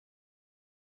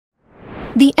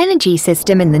The energy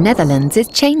system in the Netherlands is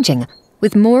changing,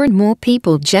 with more and more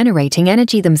people generating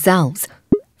energy themselves.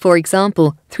 For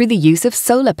example, through the use of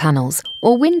solar panels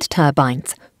or wind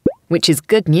turbines, which is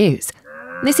good news.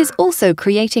 This is also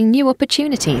creating new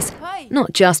opportunities,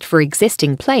 not just for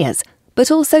existing players, but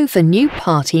also for new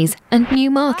parties and new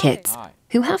markets,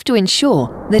 who have to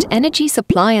ensure that energy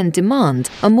supply and demand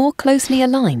are more closely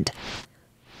aligned.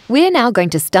 We're now going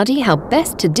to study how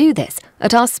best to do this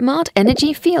at our Smart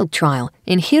Energy Field Trial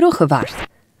in Heerhugowaard.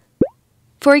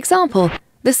 For example,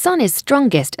 the sun is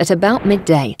strongest at about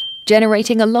midday,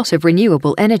 generating a lot of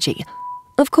renewable energy.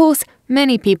 Of course,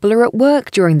 many people are at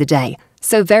work during the day,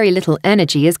 so very little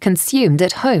energy is consumed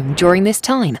at home during this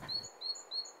time.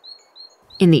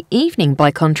 In the evening,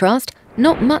 by contrast,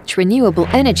 not much renewable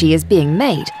energy is being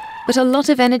made, but a lot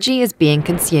of energy is being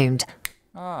consumed.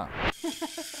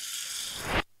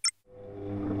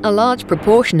 A large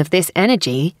proportion of this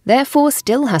energy, therefore,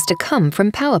 still has to come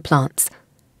from power plants.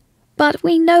 But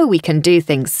we know we can do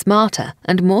things smarter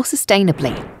and more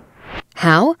sustainably.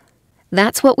 How?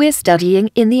 That's what we're studying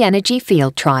in the Energy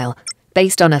Field Trial,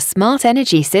 based on a smart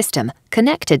energy system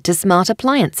connected to smart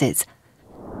appliances.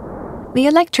 The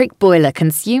electric boiler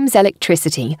consumes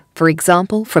electricity, for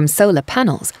example from solar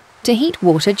panels, to heat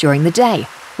water during the day,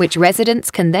 which residents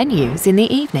can then use in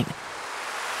the evening.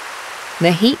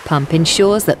 The heat pump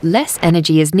ensures that less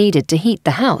energy is needed to heat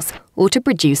the house or to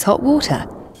produce hot water.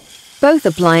 Both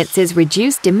appliances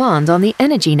reduce demand on the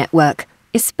energy network,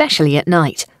 especially at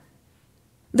night.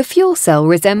 The fuel cell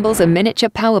resembles a miniature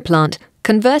power plant,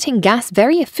 converting gas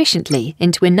very efficiently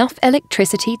into enough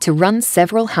electricity to run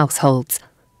several households.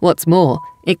 What's more,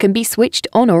 it can be switched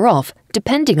on or off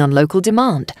depending on local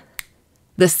demand.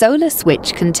 The solar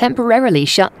switch can temporarily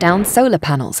shut down solar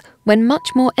panels when much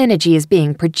more energy is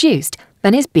being produced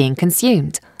than is being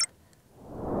consumed.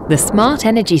 The smart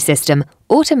energy system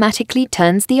automatically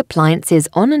turns the appliances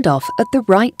on and off at the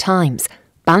right times,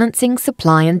 balancing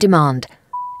supply and demand.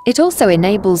 It also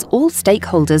enables all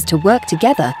stakeholders to work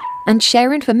together and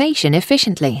share information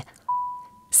efficiently,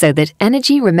 so that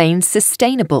energy remains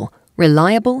sustainable,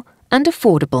 reliable and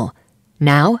affordable,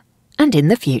 now and in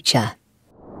the future.